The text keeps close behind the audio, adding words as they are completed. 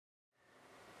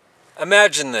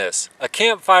Imagine this, a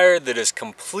campfire that is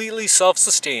completely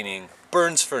self-sustaining,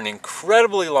 burns for an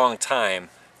incredibly long time,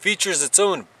 features its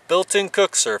own built-in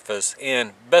cook surface,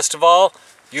 and best of all,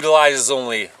 utilizes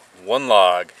only one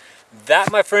log.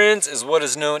 That, my friends, is what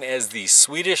is known as the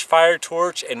Swedish Fire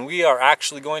Torch, and we are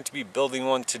actually going to be building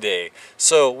one today.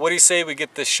 So what do you say we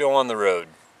get this show on the road?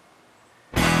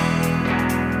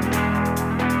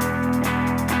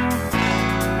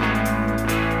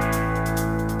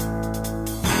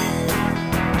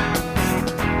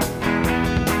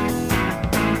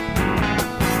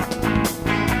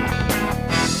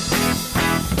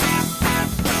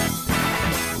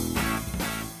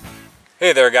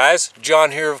 Hey there guys,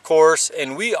 John here of course,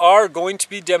 and we are going to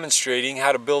be demonstrating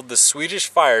how to build the Swedish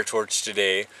Fire Torch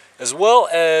today, as well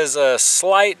as a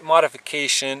slight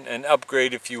modification, an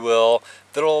upgrade if you will,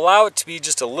 that will allow it to be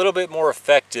just a little bit more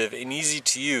effective and easy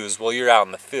to use while you're out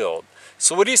in the field.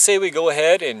 So what do you say we go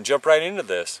ahead and jump right into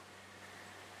this?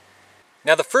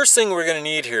 Now the first thing we're going to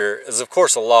need here is of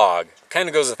course a log. Kind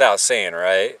of goes without saying,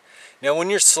 right? Now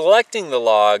when you're selecting the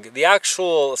log, the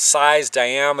actual size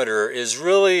diameter is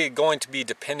really going to be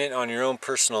dependent on your own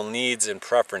personal needs and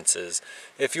preferences.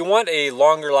 If you want a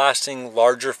longer lasting,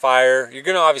 larger fire, you're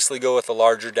going to obviously go with a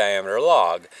larger diameter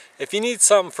log. If you need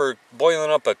something for boiling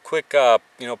up a quick pot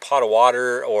of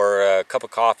water or a cup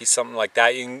of coffee, something like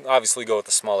that, you can obviously go with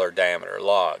a smaller diameter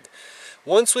log.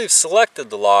 Once we've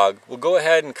selected the log, we'll go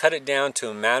ahead and cut it down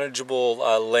to a manageable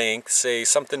length, say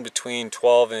something between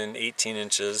 12 and 18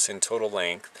 inches in total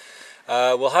length.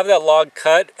 We'll have that log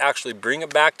cut, actually bring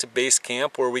it back to base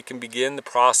camp where we can begin the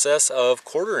process of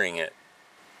quartering it.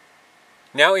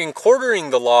 Now in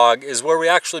quartering the log is where we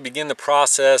actually begin the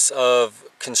process of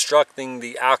constructing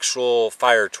the actual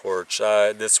fire torch.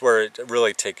 That's where it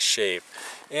really takes shape.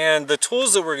 And the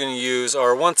tools that we're going to use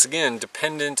are once again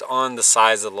dependent on the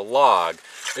size of the log.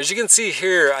 As you can see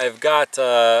here, I've got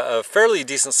a fairly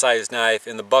decent sized knife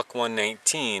in the Buck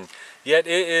 119, yet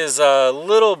it is a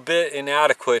little bit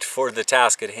inadequate for the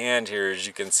task at hand here. As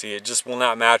you can see, it just will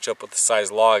not match up with the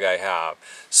size log I have.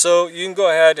 So you can go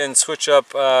ahead and switch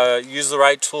up, use the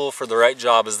right tool for the right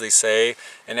job, as they say.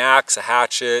 An axe, a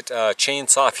hatchet, a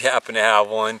chainsaw if you happen to have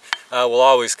one, will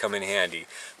always come in handy.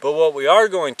 But what we are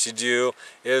going to do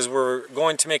is we're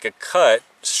going to make a cut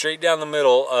straight down the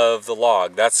middle of the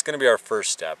log. That's going to be our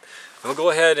first step. We'll go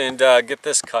ahead and get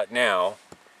this cut now.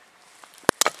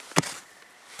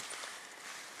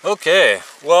 Okay,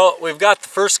 well we've got the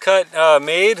first cut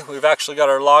made. We've actually got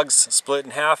our logs split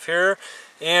in half here.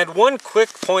 And one quick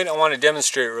point I want to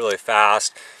demonstrate really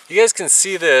fast. You guys can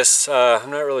see this, I'm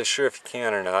not really sure if you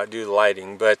can or not due to the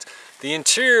lighting, but the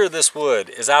interior of this wood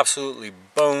is absolutely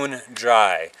bone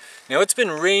dry. Now it's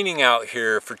been raining out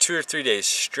here for 2 or 3 days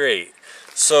straight.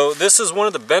 So this is one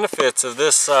of the benefits of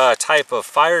this type of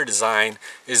fire design,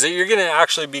 is that you're going to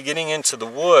actually be getting into the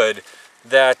wood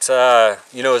that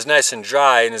is nice and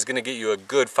dry and is going to get you a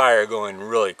good fire going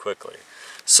really quickly.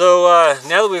 So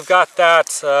now that we've got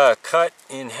that cut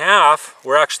in half,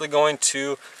 we're actually going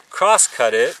to cross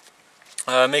cut it,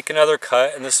 make another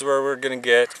cut, and this is where we're going to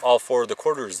get all 4 of the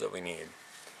quarters that we need.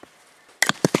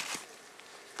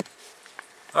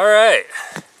 Alright,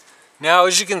 now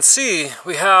as you can see,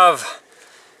 we have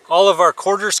all of our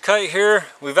quarters cut here.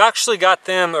 We've actually got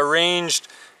them arranged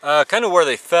kind of where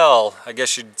they fell, I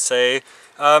guess you'd say.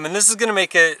 And this is going to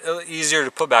make it easier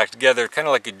to put back together, kind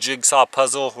of like a jigsaw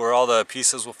puzzle where all the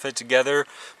pieces will fit together.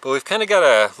 But we've kind of got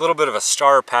a little bit of a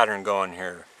star pattern going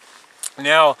here.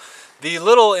 Now, the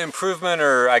little improvement,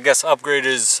 or I guess upgrade,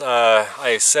 as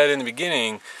I said in the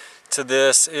beginning to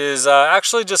this, is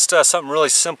actually just something really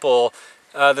simple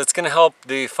that's going to help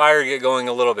the fire get going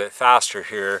a little bit faster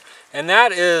here. And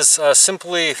that is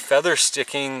simply feather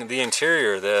sticking the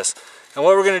interior of this. And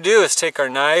what we're going to do is take our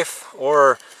knife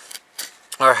or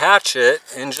our hatchet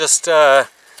and just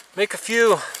make a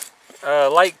few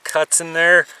light cuts in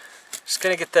there. Just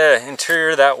going to get the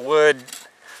interior of that wood,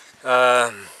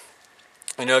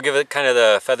 give it kind of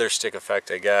the feather stick effect,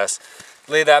 I guess.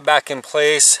 Lay that back in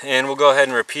place, and we'll go ahead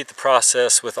and repeat the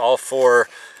process with all 4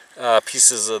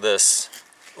 pieces of this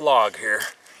log here.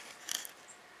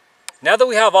 Now that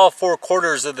we have all 4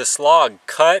 quarters of this log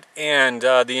cut and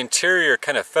the interior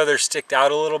kind of feather sticked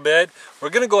out a little bit,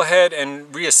 we're going to go ahead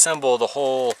and reassemble the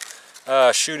whole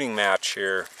shooting match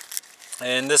here.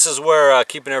 And this is where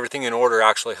keeping everything in order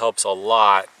actually helps a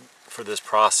lot for this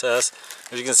process.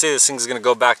 As you can see, this thing's going to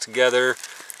go back together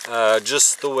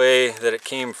just the way that it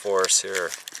came for us here.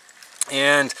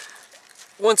 And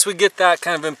once we get that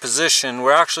kind of in position,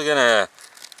 we're actually going to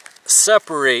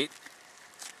separate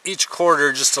each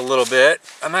quarter just a little bit.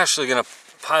 I'm actually going to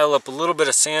pile up a little bit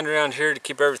of sand around here to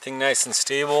keep everything nice and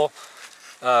stable.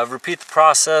 Repeat the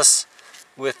process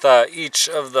with each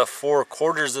of the 4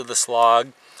 quarters of this log.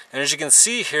 And as you can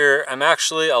see here, I'm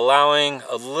actually allowing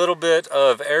a little bit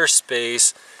of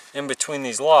airspace in between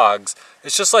these logs.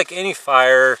 It's just like any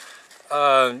fire.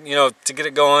 You know, to get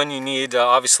it going, you need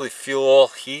obviously fuel,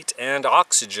 heat, and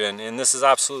oxygen, and this is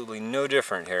absolutely no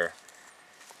different here.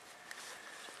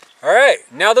 Alright,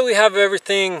 now that we have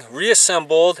everything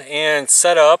reassembled and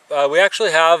set up, we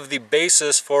actually have the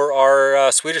basis for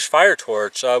our Swedish Fire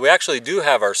Torch. We actually do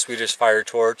have our Swedish Fire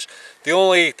Torch. The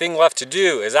only thing left to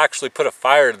do is actually put a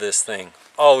fire to this thing.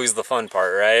 Always the fun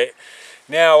part, right?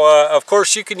 Now, of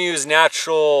course, you can use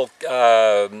natural, you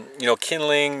know,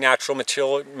 kindling, natural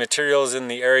materials in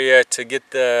the area to get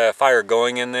the fire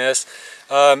going in this.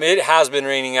 It has been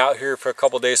raining out here for a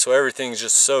couple days, so everything's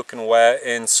just soaking wet,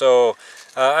 and so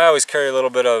I always carry a little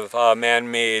bit of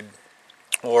man-made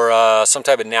or some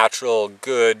type of natural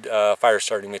good fire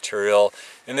starting material.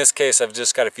 In this case, I've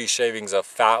just got a few shavings of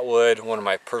fat wood, one of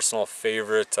my personal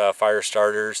favorite fire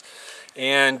starters.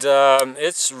 And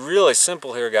it's really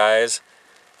simple here, guys.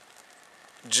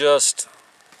 Just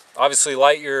obviously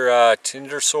light your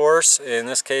tinder source. In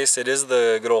this case, it is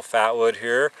the good old fat wood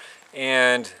here,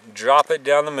 and drop it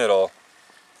down the middle.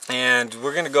 And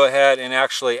we're going to go ahead and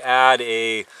actually add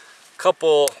a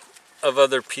couple of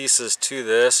other pieces to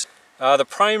this. The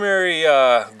primary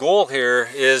goal here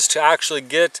is to actually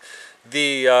get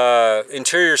the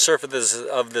interior surface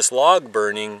of this log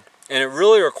burning, and it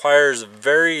really requires a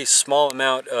very small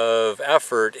amount of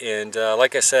effort and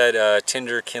like I said,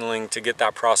 tinder kindling to get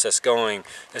that process going,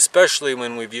 especially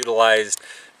when we've utilized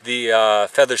the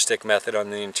feather stick method on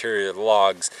the interior of the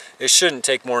logs. It shouldn't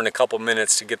take more than a couple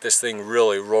minutes to get this thing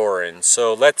really roaring.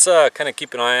 So let's kind of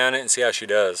keep an eye on it and see how she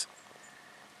does.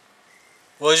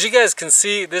 Well, as you guys can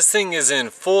see, this thing is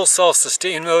in full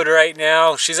self-sustain mode right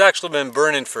now. She's actually been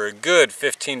burning for a good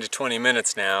 15 to 20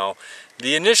 minutes now.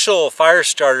 The initial fire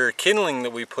starter kindling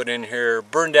that we put in here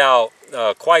burned out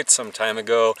quite some time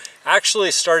ago.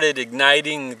 Actually started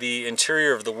igniting the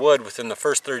interior of the wood within the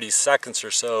first 30 seconds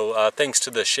or so, thanks to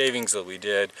the shavings that we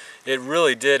did. It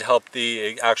really did help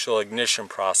the actual ignition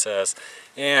process.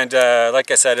 And like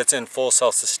I said, it's in full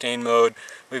self-sustain mode.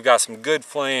 We've got some good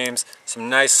flames, some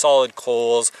nice solid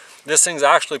coals. This thing's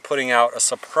actually putting out a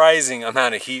surprising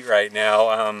amount of heat right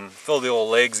now. Feel the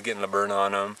old legs getting the burn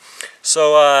on them.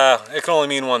 So it can only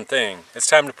mean one thing. It's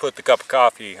time to put the cup of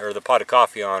coffee, or the pot of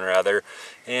coffee on rather.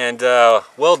 And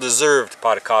well-deserved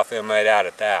pot of coffee, I might add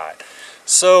at that.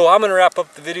 So I'm going to wrap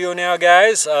up the video now,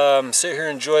 guys. Sit here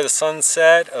and enjoy the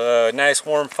sunset, a nice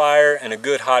warm fire, and a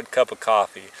good hot cup of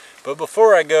coffee. But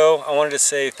before I go, I wanted to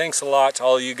say thanks a lot to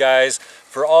all you guys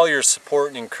for all your support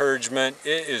and encouragement.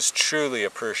 It is truly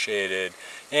appreciated.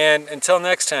 And until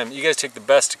next time, you guys take the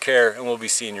best of care, and we'll be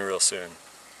seeing you real soon.